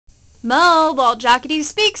Mo, Walt Jockety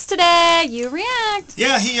speaks today. You react.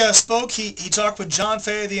 Yeah, he spoke. He talked with John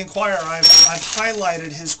Fay of the Inquirer. I've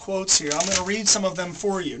highlighted his quotes here. I'm going to read some of them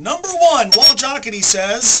for you. Number one, Walt Jockety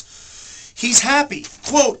says he's happy.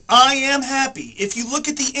 Quote, "I am happy. If you look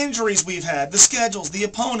at the injuries we've had, the schedules, the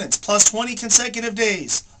opponents, plus 20 consecutive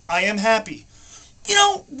days, I am happy." You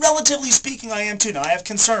know, relatively speaking, I am too. Now, I have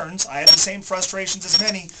concerns. I have the same frustrations as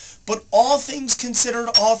many. But all things considered,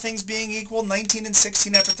 all things being equal, 19 and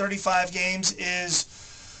 16 after 35 games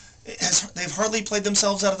they've hardly played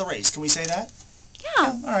themselves out of the race. Can we say that?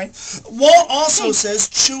 Yeah. All right. Walt also says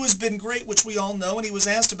Chu has been great, which we all know, and he was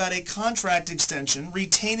asked about a contract extension,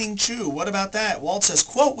 retaining Chu. What about that? Walt says,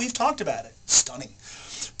 quote, "We've talked about it." Stunning.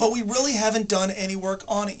 "But we really haven't done any work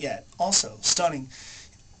on it yet." Also stunning.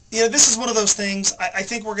 You know, this is one of those things. I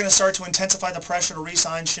think we're going to start to intensify the pressure to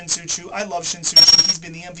re-sign Shin-Soo Choo. I love Shin-Soo Choo. He's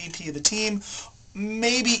been the MVP of the team,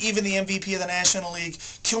 maybe even the MVP of the National League.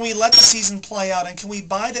 Can we let the season play out, and can we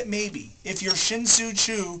buy that maybe if you're Shin-Soo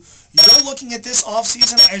Choo, you're looking at this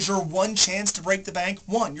offseason as your one chance to break the bank?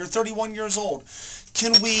 One, you're 31 years old.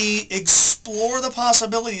 Can we explore the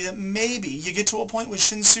possibility that maybe you get to a point with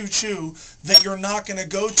Shin-Soo Choo that you're not going to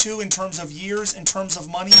go to in terms of years, in terms of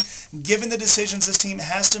money, given the decisions this team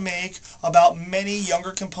has to make about many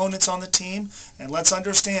younger components on the team? And let's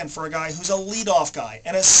understand, for a guy who's a leadoff guy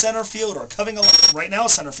and a center fielder, right now a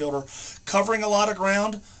center fielder, covering a lot of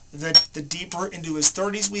ground, the deeper into his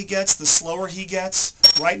 30s he gets, the slower he gets.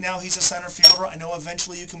 Right now he's a center fielder. I know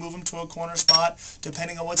eventually you can move him to a corner spot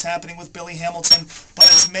depending on what's happening with Billy Hamilton, but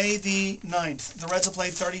it's May the 9th. The Reds have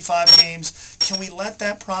played 35 games. Can we let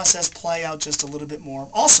that process play out just a little bit more?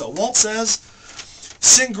 Also, Walt says,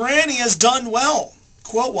 Cingrani has done well.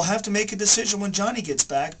 Quote, "We'll have to make a decision when Johnny gets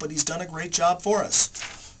back, but he's done a great job for us."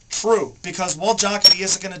 True, because Walt Jockety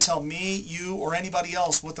isn't going to tell me, you, or anybody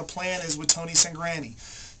else what the plan is with Tony Cingrani.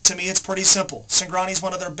 To me, it's pretty simple. Cingrani's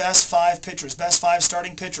one of their best five pitchers, best five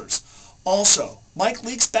starting pitchers. Also, Mike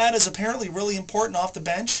Leake's bat is apparently really important off the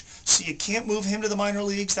bench, so you can't move him to the minor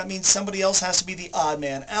leagues. That means somebody else has to be the odd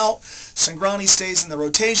man out. Cingrani stays in the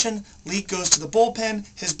rotation, Leake goes to the bullpen,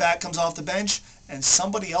 his bat comes off the bench, and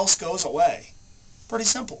somebody else goes away. Pretty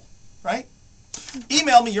simple, right?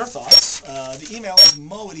 Email me your thoughts. The email is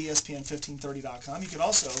mo@espn1530.com. You could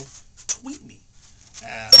also tweet me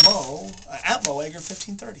at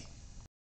moegger1530.